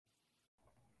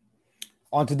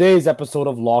On today's episode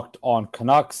of Locked On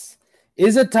Canucks,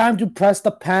 is it time to press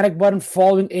the panic button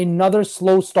following another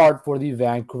slow start for the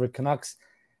Vancouver Canucks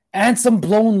and some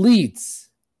blown leads?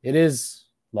 It is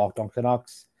Locked On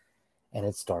Canucks, and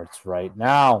it starts right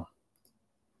now.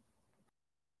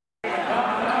 You're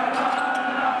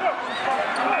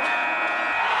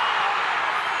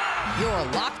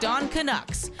Locked On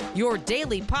Canucks, your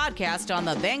daily podcast on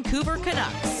the Vancouver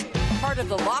Canucks. Part of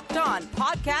the Locked On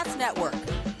Podcast Network,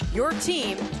 your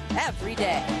team every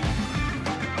day.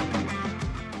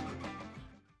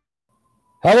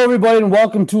 Hello, everybody, and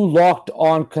welcome to Locked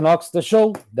On Canucks, the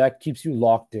show that keeps you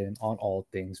locked in on all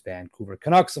things Vancouver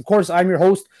Canucks. Of course, I'm your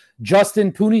host,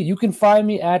 Justin Pooney. You can find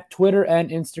me at Twitter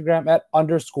and Instagram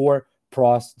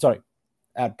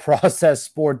at Process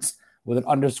Sports with an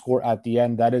underscore at the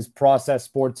end. That is Process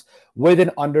Sports with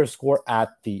an underscore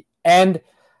at the end.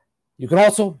 You can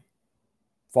also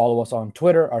follow us on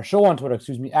Twitter, our show on Twitter,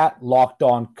 at Locked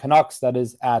On Canucks. That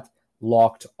is at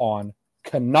Locked On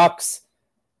Canucks.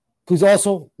 Please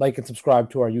also like and subscribe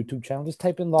to our YouTube channel. Just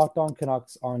type in Locked On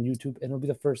Canucks on YouTube, and it'll be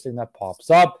the first thing that pops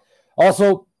up.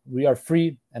 Also, we are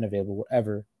free and available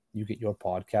wherever you get your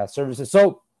podcast services.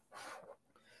 So,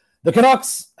 the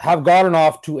Canucks have gotten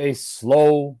off to a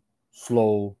slow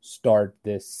start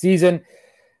this season.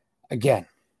 Again,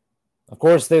 of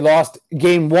course, they lost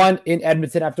Game 1 in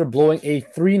Edmonton after blowing a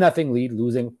 3-0 lead,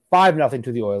 losing 5-0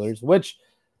 to the Oilers, which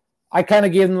I kind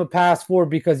of gave them a pass for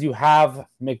because you have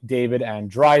McDavid and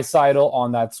Draisaitl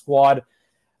on that squad.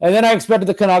 And then I expected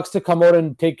the Canucks to come out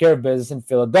and take care of business in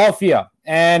Philadelphia.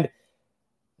 And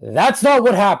that's not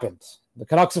what happened. The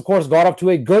Canucks, of course, got off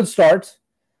to a good start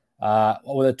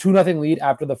with a 2-0 lead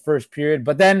after the first period.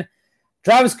 But then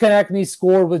Travis Konecny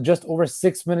scored with just over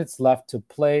 6 minutes left to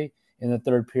play in the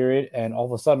third period. And all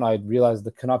of a sudden, I realized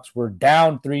the Canucks were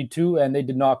down 3-2, and they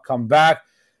did not come back.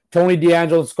 Tony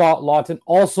DeAngelo and Scott Laughton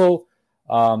also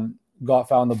got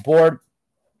found on the board.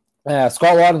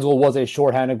 Scott Laughton's goal was a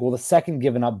shorthanded goal, the second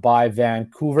given up by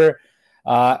Vancouver,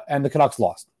 and the Canucks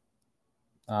lost.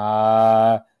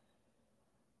 And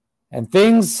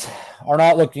things are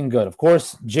not looking good. Of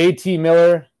course, JT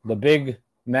Miller, the big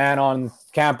man on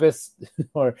campus,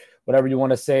 or whatever you want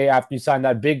to say, after you signed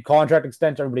that big contract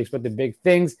extension, everybody expected big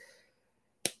things.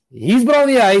 He's been on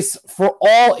the ice for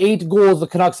all 8 goals the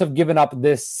Canucks have given up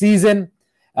this season.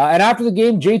 And after the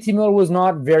game, JT Miller was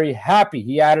not very happy.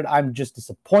 He added, "I'm just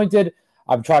disappointed.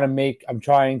 I'm not trying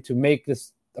to make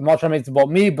this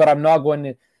about me, but I'm not going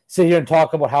to sit here and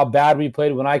talk about how bad we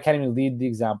played when I can't even lead the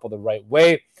example the right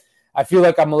way. I feel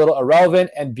like I'm a little irrelevant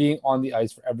and being on the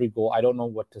ice for every goal. I don't know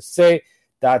what to say."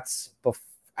 That's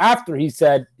after he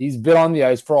said he's been on the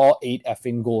ice for all 8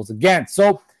 effing goals again.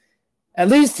 So at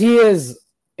least he is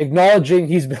acknowledging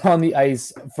he's been on the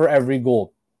ice for every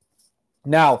goal.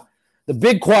 Now, the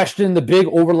big question, the big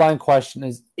overlying question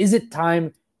is it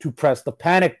time to press the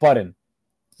panic button?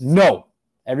 No.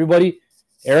 Everybody,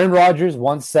 Aaron Rodgers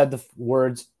once said the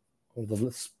words,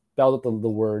 or spelled out the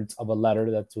words of a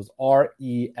letter that was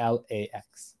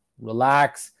RELAX.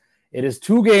 Relax. It is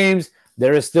 2 games.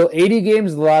 There is still 80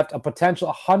 games left, a potential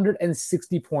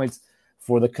 160 points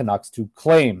for the Canucks to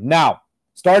claim. Now,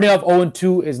 starting off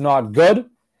 0-2 is not good.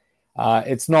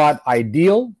 It's not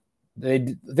ideal.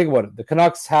 Think about it. The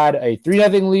Canucks had a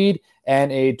 3-0 lead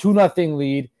and a 2-0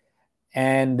 lead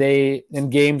in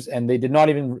games, and they did not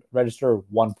even register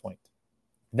 1 point.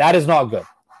 That is not good.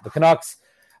 The Canucks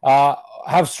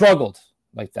have struggled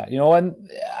like that,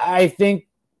 and I think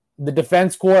the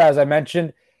defense core, as I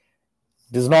mentioned,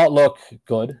 does not look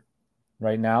good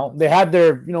right now. They had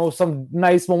their, some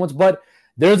nice moments, but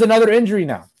there's another injury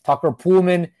now. Tucker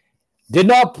Poolman did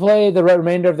not play the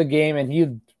remainder of the game,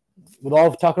 and with all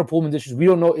of Tucker Poolman's issues, we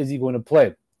don't know, is he going to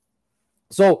play?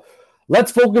 So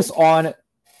let's focus on a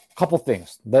couple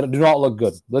things that do not look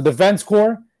good. The defense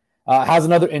core has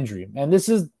another injury, and this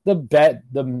is the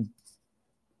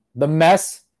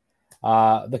mess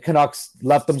the Canucks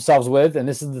left themselves with, and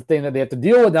this is the thing that they have to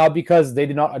deal with now because they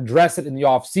did not address it in the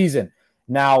offseason.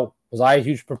 Now, was I a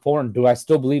huge proponent? Do I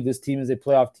still believe this team is a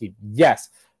playoff team?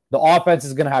 Yes. The offense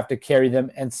is going to have to carry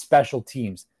them, and special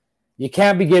teams. You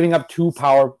can't be giving up 2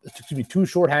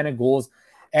 shorthanded goals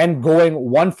and going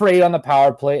 1 for 8 on the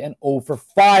power play and 0 for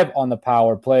 5 on the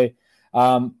power play.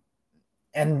 And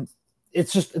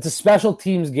it's a special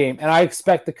teams game, and I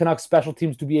expect the Canucks special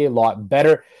teams to be a lot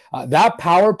better. That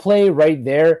power play right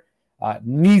there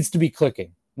needs to be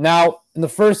clicking. Now, in the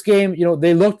first game,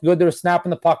 they looked good. They were snapping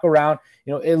the puck around.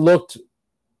 It looked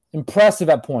impressive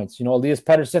at points. Elias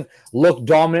Pettersson looked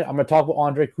dominant. I'm going to talk about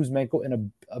Andrei Kuzmenko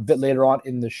in a bit later on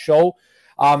in the show.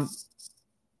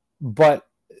 But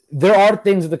there are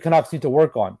things that the Canucks need to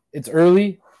work on. It's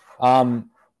early.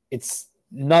 It's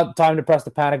not time to press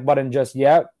the panic button just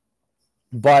yet,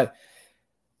 but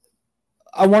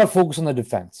I want to focus on the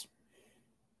defense.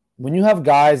 When you have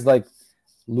guys like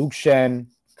Luke Schenn,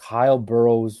 Kyle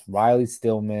Burrows, Riley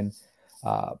Stillman,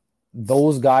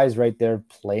 those guys right there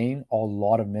playing a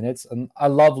lot of minutes. And I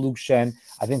love Luke Schenn.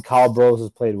 I think Kyle Burrows has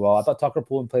played well. I thought Tucker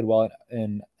Poolman played well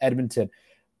in Edmonton.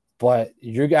 But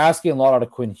you're asking a lot out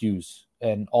of Quinn Hughes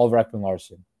and Oliver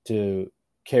Ekman-Larsson to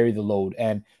carry the load.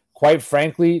 And quite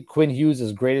frankly, Quinn Hughes,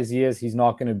 as great as he is, he's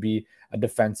not going to be a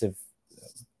defensive.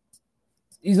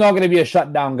 He's not going to be a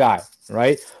shutdown guy,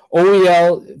 right?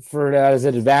 OEL, for as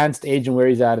an advanced age and where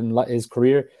he's at in his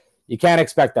career, you can't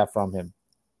expect that from him.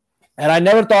 And I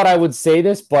never thought I would say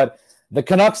this, but the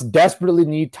Canucks desperately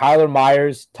need Tyler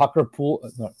Myers,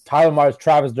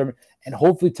 Travis Dermott, and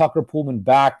hopefully Tucker Poolman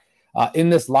back in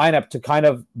this lineup to kind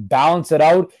of balance it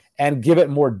out and give it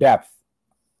more depth.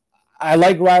 I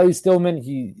like Riley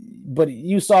Stillman, but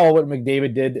you saw what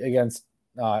McDavid did against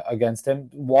him.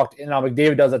 Walked in. Now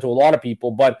McDavid does that to a lot of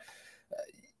people, but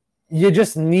you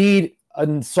just need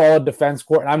a solid defense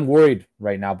core, and I'm worried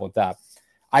right now about that.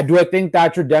 I think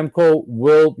Thatcher Demko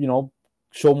will,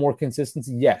 show more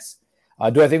consistency? Yes.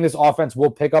 Do I think this offense will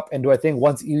pick up? And do I think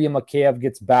once Ilya Mikheyev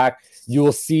gets back, you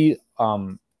will see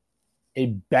a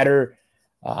better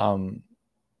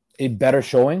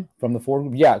showing from the forward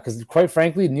group? Yeah, because quite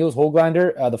frankly, Niels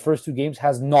Höglander, the first 2 games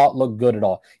has not looked good at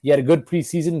all. He had a good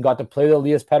preseason, got to play with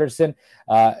Elias Pettersson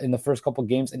in the first couple of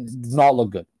games, and it does not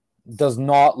look good. It does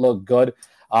not look good,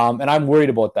 and I'm worried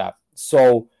about that.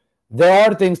 So there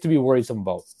are things to be worrisome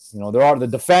about. There are the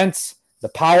defense, the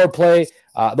power play.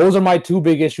 Those are my 2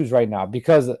 big issues right now,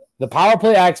 because the power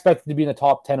play I expect to be in the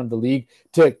top 10 of the league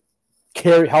to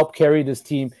help carry this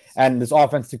team and this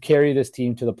offense to carry this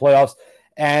team to the playoffs.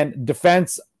 And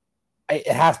defense, it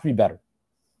has to be better.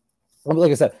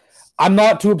 Like I said, I'm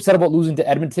not too upset about losing to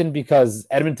Edmonton because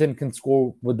Edmonton can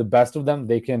score with the best of them.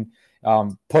 They can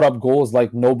put up goals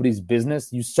like nobody's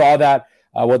business. You saw that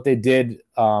what they did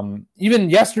even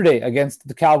yesterday against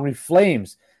the Calgary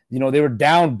Flames. They were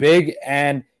down big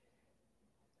and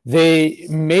they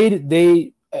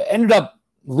ended up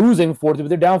losing 4-2, but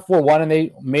they're down 4-1 and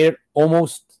they made it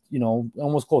almost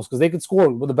close because they could score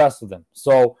with the best of them.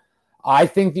 So I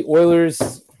think the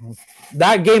Oilers,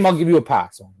 that game I'll give you a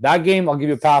pass on.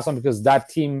 Because that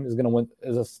team is going to win,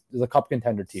 is a cup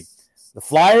contender team. The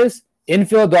Flyers in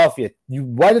Philadelphia, you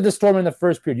weathered the storm in the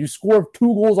first period. You scored 2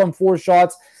 goals on 4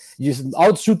 shots. You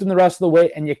outshoot them the rest of the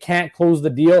way, and you can't close the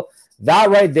deal. That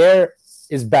right there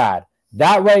is bad.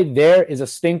 That right there is a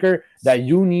stinker that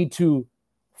you need to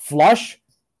flush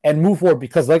and move forward.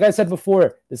 Because like I said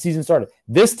before the season started,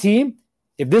 this team,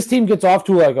 if this team gets off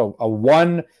to like a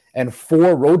 1-4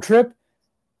 road trip,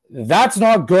 that's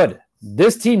not good.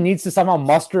 This team needs to somehow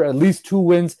muster at least 2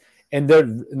 wins in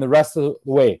the rest of the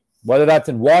way, whether that's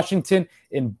in Washington,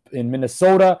 in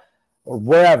Minnesota, or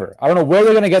wherever. I don't know where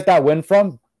they're going to get that win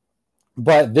from,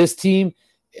 but this team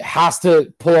has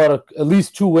to pull out at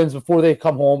least 2 wins before they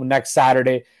come home next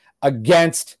Saturday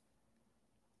against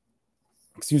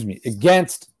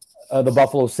the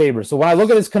Buffalo Sabres. So when I look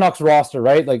at this Canucks roster,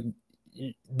 right, like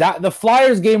that, the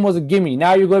Flyers game was a gimme.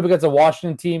 Now you're going up against a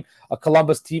Washington team, a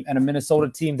Columbus team, and a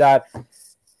Minnesota team that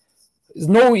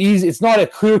is it's not a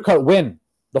clear-cut win.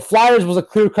 The Flyers was a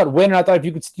clear-cut win, and I thought if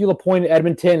you could steal a point at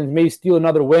Edmonton and maybe steal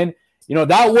another win,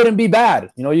 that wouldn't be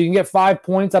bad. You can get 5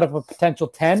 points out of a potential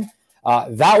 10.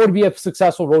 That would be a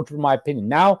successful road trip, in my opinion.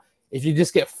 Now, if you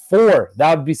just get 4,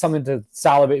 that would be something to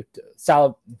salvage.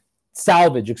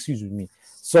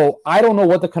 So I don't know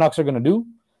what the Canucks are going to do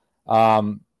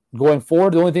going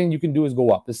forward. The only thing you can do is go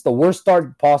up. This is the worst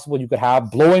start possible you could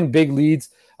have, blowing big leads,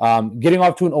 getting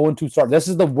off to an 0-2 start. This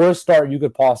is the worst start you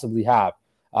could possibly have,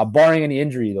 barring any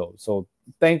injury, though. So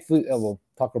thankfully,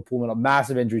 Tucker Poolman, a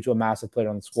massive injury to a massive player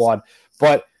on the squad.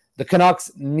 But the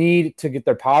Canucks need to get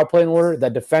their power play in order.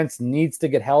 That defense needs to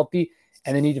get healthy,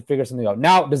 and they need to figure something out.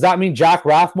 Now, does that mean Jack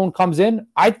Rathbone comes in?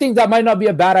 I think that might not be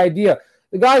a bad idea.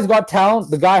 The guy's got talent.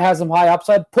 The guy has some high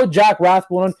upside. Put Jack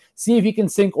Rathbone on. See if he can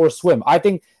sink or swim. I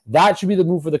think that should be the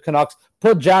move for the Canucks.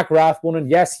 Put Jack Rathbone in.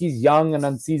 Yes, he's young and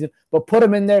unseasoned, but put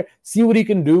him in there. See what he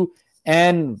can do,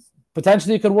 and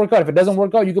potentially it could work out. If it doesn't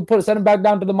work out, you can send him back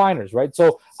down to the minors, right?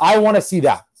 So I want to see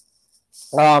that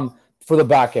for the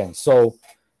back end. So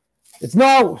it's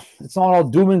not all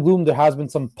doom and gloom. There has been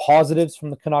some positives from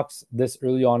the Canucks this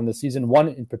early on in the season. One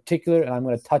in particular, and I'm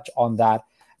going to touch on that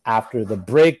after the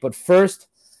break. But first,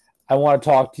 I want to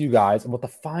talk to you guys about the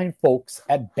fine folks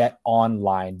at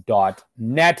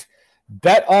betonline.net.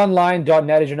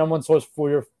 BetOnline.net is your number one source for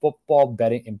your football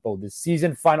betting info this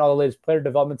season. Find all the latest player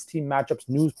developments, team matchups,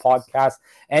 news, podcasts,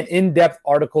 and in-depth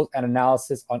articles and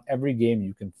analysis on every game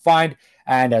you can find.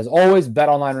 And as always,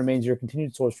 BetOnline remains your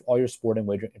continued source for all your sporting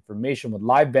wagering information with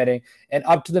live betting and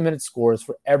up-to-the-minute scores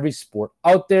for every sport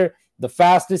out there. The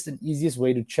fastest and easiest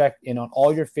way to check in on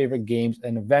all your favorite games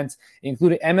and events,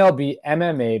 including MLB,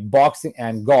 MMA, boxing,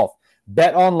 and golf.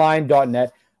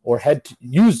 BetOnline.net or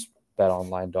use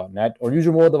BetOnline.net or use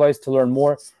your mobile device to learn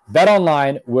more.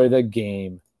 BetOnline, where the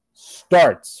game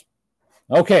starts.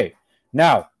 Okay,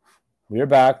 now we are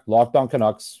back. Locked On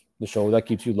Canucks, the show that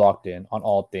keeps you locked in on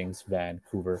all things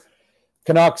Vancouver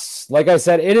Canucks. Like I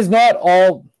said, it is not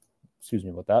all... Excuse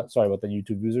me about that. Sorry about the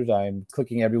YouTube users. I am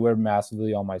clicking everywhere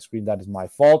massively on my screen. That is my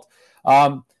fault.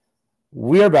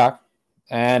 We are back,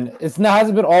 and it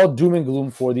hasn't been all doom and gloom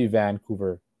for the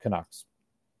Vancouver Canucks.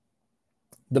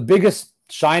 The biggest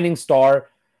shining star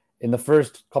in the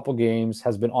first couple games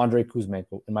has been Andrei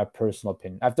Kuzmenko, in my personal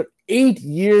opinion. After 8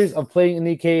 years of playing in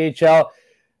the KHL,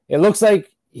 it looks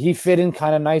like he fit in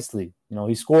kind of nicely. You know,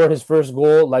 he scored his first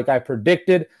goal like I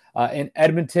predicted in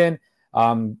Edmonton.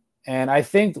 And I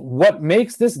think what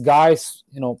makes this guy,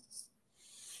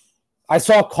 I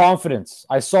saw confidence.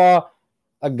 I saw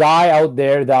a guy out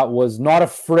there that was not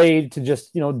afraid to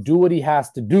just, do what he has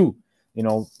to do.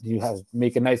 He has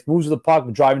making nice moves with the puck,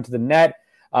 driving to the net.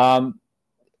 And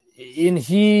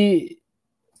he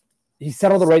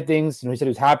said all the right things. He said he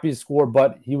was happy to score,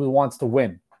 but he wants to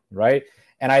win, right?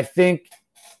 And I think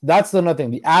that's another thing,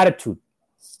 the attitude.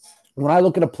 When I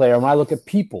look at a player, when I look at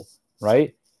people,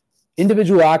 right?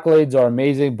 Individual accolades are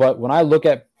amazing, but when I look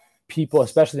at people,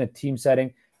 especially in a team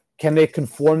setting, can they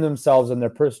conform themselves and their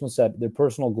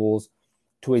personal goals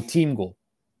to a team goal?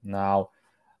 Now,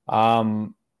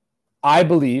 I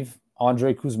believe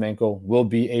Andrei Kuzmenko will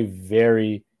be a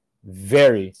very,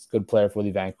 very good player for the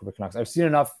Vancouver Canucks. I've seen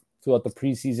enough throughout the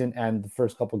preseason and the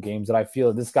first couple games that I feel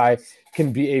that this guy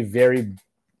can be a very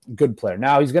good player.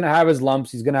 Now, he's going to have his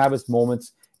lumps. He's going to have his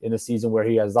moments in the season where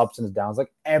he has ups and downs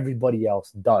like everybody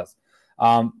else does.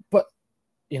 But,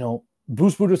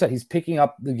 Bruce Boudreau said he's picking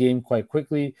up the game quite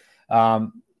quickly.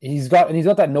 He's got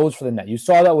that nose for the net. You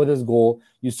saw that with his goal.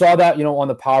 You saw that, on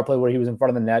the power play where he was in front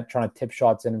of the net trying to tip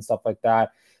shots in and stuff like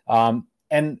that.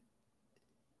 And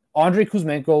Andrei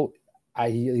Kuzmenko,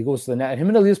 he goes to the net. And him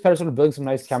and Elias Pettersson are building some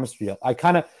nice chemistry.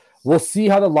 We'll see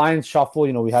how the lines shuffle.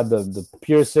 We had the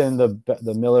Pearson,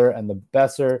 the Miller, and the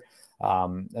Besser,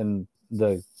 and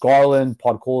the Garland,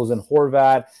 Podkolzin,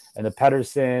 Horvat, and the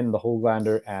Pettersson, the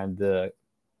Höglander, and the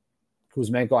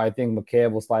Kuzmenko. I think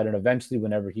Mikheyev will slide in eventually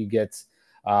whenever he gets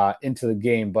into the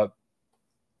game. But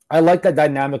I like that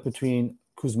dynamic between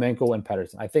Kuzmenko and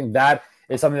Pettersson. I think that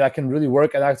is something that can really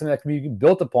work, and that's something that can be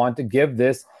built upon to give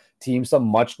this team some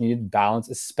much-needed balance,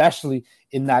 especially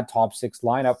in that top six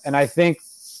lineup. And I think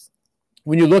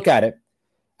when you look at it,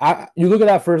 you look at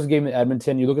that first game in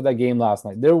Edmonton, you look at that game last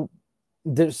night,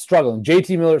 they're struggling.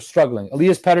 JT Miller struggling.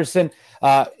 Elias Pettersson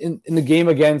in the game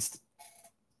against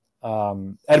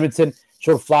Edmonton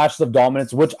showed flashes of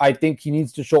dominance, which I think he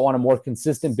needs to show on a more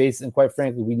consistent basis. And quite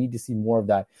frankly, we need to see more of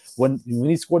that. When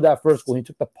he scored that first goal, he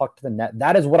took the puck to the net.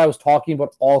 That is what I was talking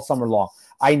about all summer long.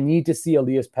 I need to see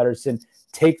Elias Pettersson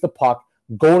take the puck,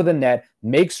 go to the net,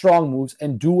 make strong moves,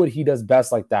 and do what he does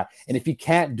best like that. And if he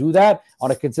can't do that on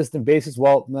a consistent basis,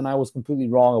 well, then I was completely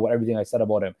wrong about everything I said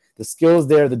about him. The skills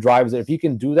there, the drive is there. If he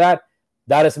can do that,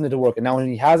 that is something to work. And now when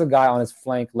he has a guy on his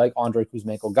flank like Andrei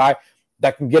Kuzmenko, guy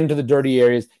that can get into the dirty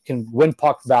areas, can win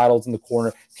puck battles in the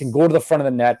corner, can go to the front of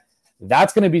the net,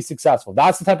 that's going to be successful.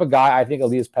 That's the type of guy I think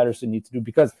Elias Pettersson needs to do,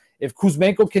 because if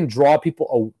Kuzmenko can draw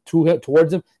people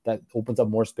towards him, that opens up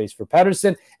more space for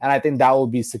Pettersson, and I think that will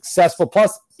be successful.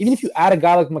 Plus, even if you add a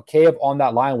guy like Mikheyev on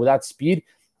that line with that speed,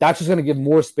 that's just going to give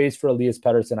more space for Elias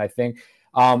Pettersson, I think.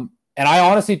 And I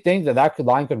honestly think that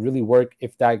line could really work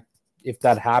if that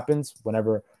happens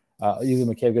whenever either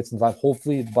Mikheyev gets in the line.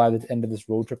 Hopefully by the end of this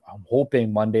road trip, I'm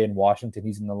hoping Monday in Washington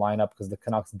he's in the lineup because the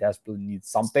Canucks desperately need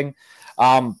something.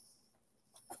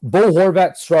 Bo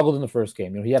Horvat struggled in the first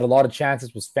game. He had a lot of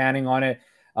chances, was fanning on it.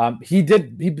 He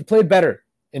played better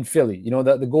in Philly.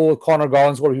 The goal with Connor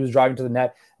Garland scored, he was driving to the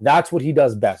net. That's what he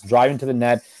does best, driving to the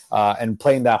net and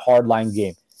playing that hard line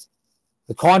game.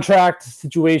 The contract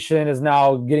situation is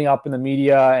now getting up in the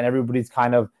media, and everybody's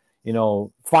kind of,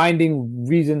 finding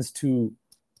reasons to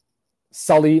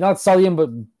not sully him, but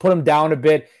put him down a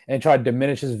bit and try to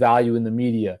diminish his value in the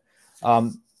media.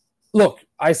 Look,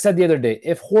 I said the other day,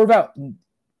 if Horvat,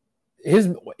 his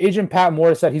agent Pat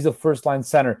Morris said he's a first-line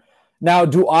center. Now,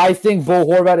 do I think Bo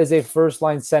Horvat is a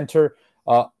first-line center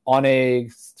on a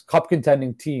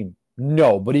cup-contending team?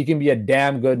 No, but he can be a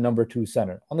damn good number 2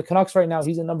 center. On the Canucks right now,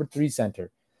 he's a number 3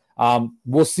 center.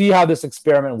 We'll see how this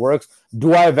experiment works.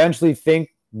 Do I eventually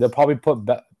think they'll probably put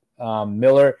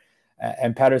Miller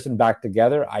and Pettersson back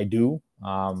together? I do.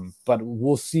 But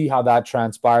we'll see how that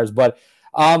transpires. But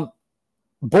Bo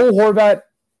Horvat,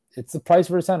 it's the price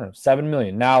for a center, $7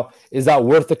 million. Now, is that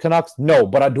worth the Canucks? No,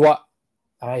 but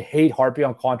I hate harping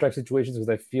on contract situations because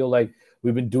I feel like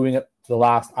we've been doing it the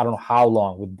last, I don't know how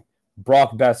long, with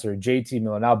Brock Besser, JT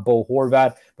Miller, now Bo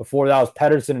Horvat. Before that was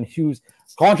Pettersson and Hughes.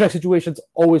 Contract situations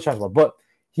always transfer, but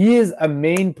he is a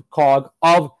main cog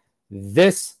of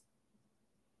this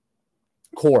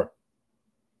core.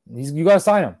 You got to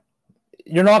sign him.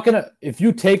 You're not going to, if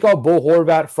you take out Bo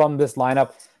Horvat from this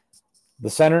lineup, the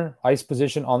center ice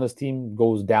position on this team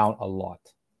goes down a lot.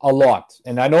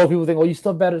 And I know people think, you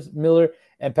still better Miller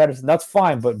and Pettersson. That's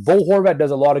fine, but Bo Horvat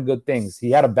does a lot of good things. He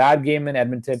had a bad game in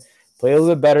Edmonton, played a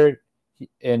little bit better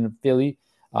in Philly.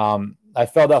 I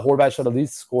felt that Horvat should at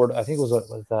least scored. I think it was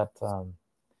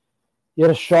he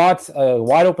had a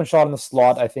wide open shot in the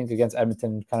slot, I think, against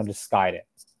Edmonton, kind of just skied it.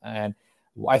 And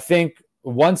I think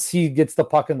once he gets the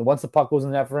puck and once the puck goes in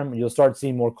the net for him, you'll start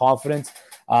seeing more confidence.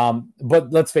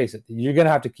 But let's face it, you're going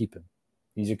to have to keep him.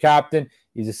 He's your captain.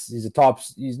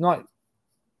 He's not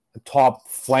a top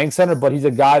flank center, but he's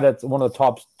a guy that's one of the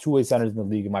top two-way centers in the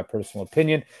league, in my personal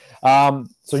opinion.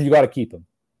 So you got to keep him.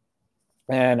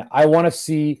 And I want to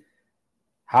see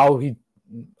how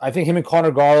I think him and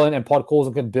Connor Garland and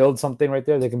Podkolzin can build something right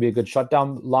there. They can be a good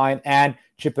shutdown line and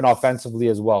chip in offensively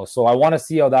as well. So I want to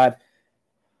see how that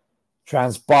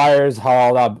transpires, how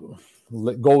all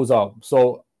that goes out.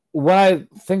 So when I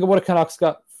think of what a Canucks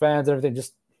got fans and everything,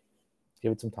 just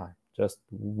give it some time.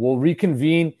 We'll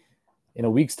reconvene in a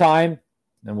week's time,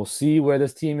 and we'll see where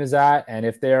this team is at. And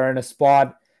if they're in a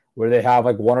spot where they have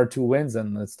like 1 or 2 wins,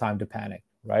 then it's time to panic,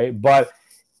 right? But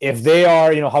if they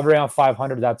are, hovering around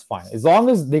 500, that's fine. As long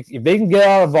as if they can get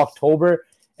out of October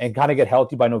and kind of get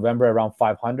healthy by November around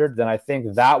 500, then I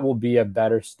think that will be a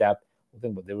better step.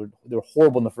 They were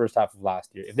horrible in the first half of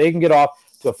last year. If they can get off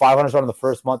to a 500 start in the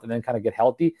first month and then kind of get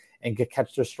healthy and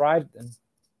catch their stride, then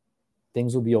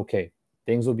things will be okay.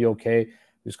 Things will be okay.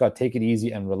 We just got to take it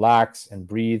easy and relax and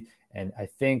breathe. And I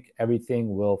think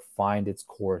everything will find its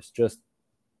course. Just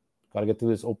got to get through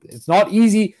this. It's not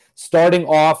easy starting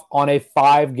off on a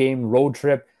 5-game road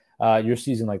trip your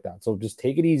season like that. So just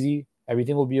take it easy.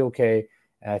 Everything will be okay.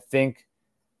 And I think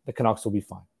the Canucks will be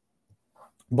fine.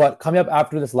 But coming up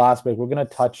after this last break, we're going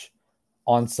to touch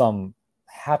on some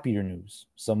happier news,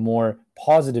 some more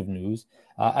positive news.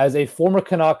 As a former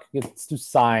Canuck gets to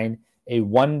sign a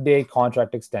 1-day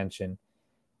contract extension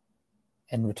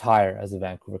and retire as the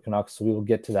Vancouver Canucks. So we will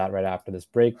get to that right after this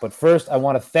break. But first, I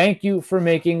want to thank you for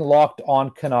making Locked On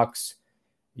Canucks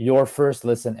your first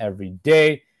listen every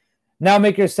day. Now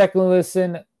make your second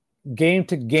listen game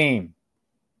to game,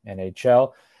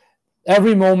 NHL.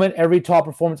 Every moment, every top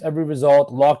performance, every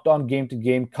result, Locked On Game to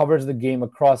Game covers the game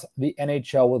across the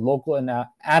NHL with local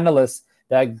analysts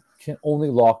that only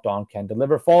Locked On can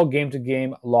deliver. Follow Game to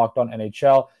Game, Locked On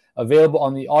NHL. Available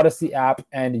on the Odyssey app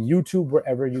and YouTube,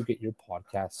 wherever you get your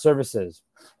podcast services.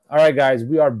 All right, guys,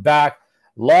 we are back.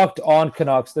 Locked On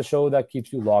Canucks, the show that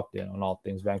keeps you locked in on all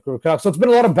things Vancouver Canucks. So it's been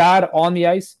a lot of bad on the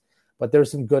ice, but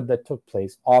there's some good that took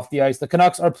place off the ice. The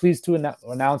Canucks are pleased to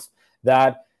announce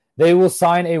that they will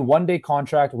sign a 1-day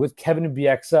contract with Kevin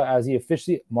Bieksa as he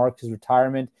officially marks his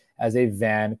retirement as a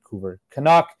Vancouver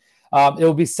Canuck. It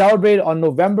will be celebrated on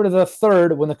November the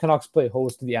 3rd when the Canucks play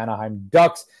host to the Anaheim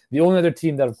Ducks, the only other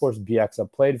team that, of course,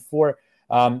 Bieksa played for.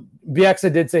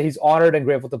 Bieksa did say he's honored and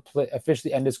grateful to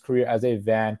officially end his career as a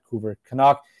Vancouver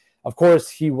Canuck. Of course,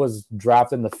 he was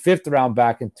drafted in the 5th round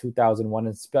back in 2001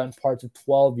 and spent parts of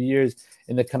 12 years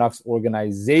in the Canucks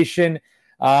organization.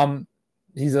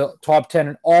 He's a top 10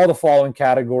 in all the following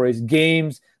categories: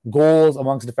 games, goals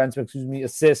amongst defensemen,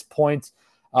 assists, points.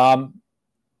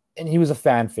 And he was a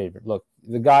fan favorite. Look,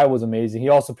 the guy was amazing. He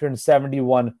also appeared in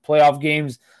 71 playoff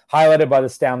games, highlighted by the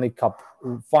Stanley Cup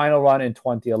final run in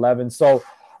 2011. So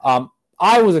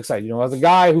I was excited. As a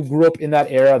guy who grew up in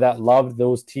that era that loved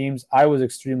those teams, I was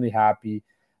extremely happy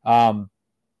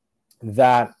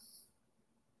that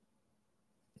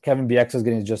Kevin Bieksa is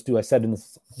getting his just due. I said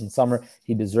in summer,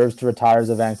 he deserves to retire as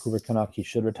a Vancouver Canuck. He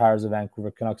should retire as a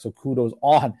Vancouver Canuck. So kudos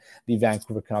on the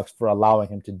Vancouver Canucks for allowing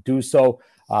him to do so.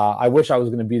 I wish I was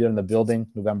going to be there in the building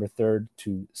November 3rd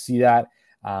to see that.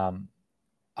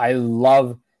 I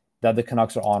love that the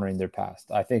Canucks are honoring their past.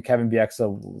 I think Kevin Bieksa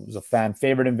was a fan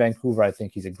favorite in Vancouver. I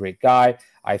think he's a great guy.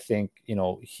 I think,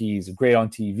 he's great on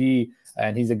TV,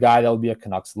 and he's a guy that will be a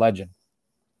Canucks legend.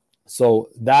 So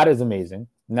that is amazing.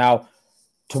 Now,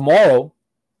 tomorrow,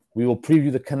 we will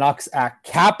preview the Canucks at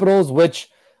Capitals, which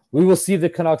we will see if the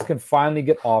Canucks can finally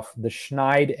get off the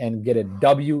schneid and get a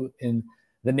W in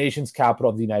the nation's capital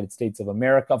of the United States of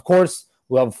America. Of course,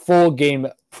 we'll have a full game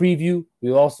preview.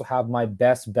 We'll also have my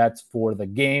best bets for the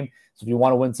game. So if you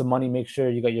want to win some money, make sure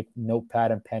you got your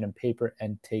notepad and pen and paper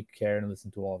and take care and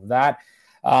listen to all of that.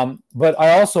 But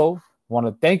I also want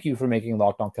to thank you for making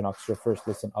Locked On Canucks your first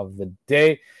listen of the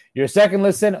day. Your second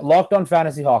listen, Locked On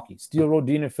Fantasy Hockey. Steele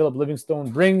Rodine and Philip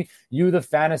Livingstone bring you the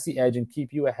fantasy edge and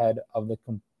keep you ahead of the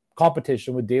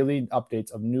competition with daily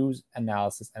updates of news,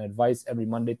 analysis, and advice every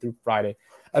Monday through Friday.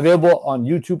 Available on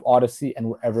YouTube, Odyssey, and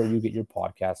wherever you get your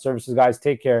podcast services. Guys,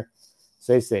 take care.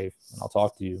 Stay safe, and I'll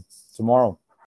talk to you tomorrow.